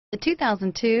The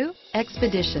 2002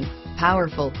 Expedition.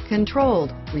 Powerful,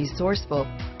 controlled, resourceful.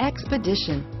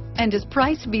 Expedition. And is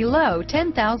priced below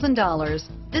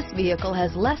 $10,000. This vehicle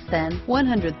has less than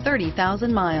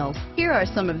 130,000 miles. Here are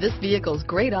some of this vehicle's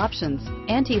great options: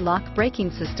 anti-lock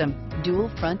braking system, dual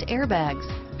front airbags,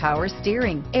 power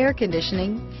steering, air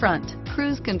conditioning, front,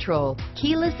 cruise control,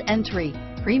 keyless entry,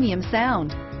 premium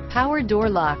sound, power door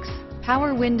locks,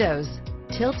 power windows,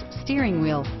 tilt steering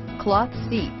wheel, cloth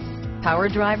seats, power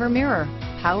driver mirror,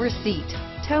 power seat,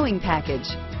 towing package,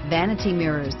 vanity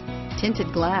mirrors,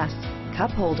 tinted glass,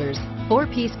 cup holders,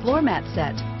 4-piece floor mat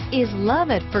set. Is love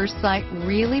at first sight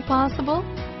really possible?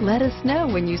 Let us know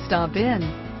when you stop in.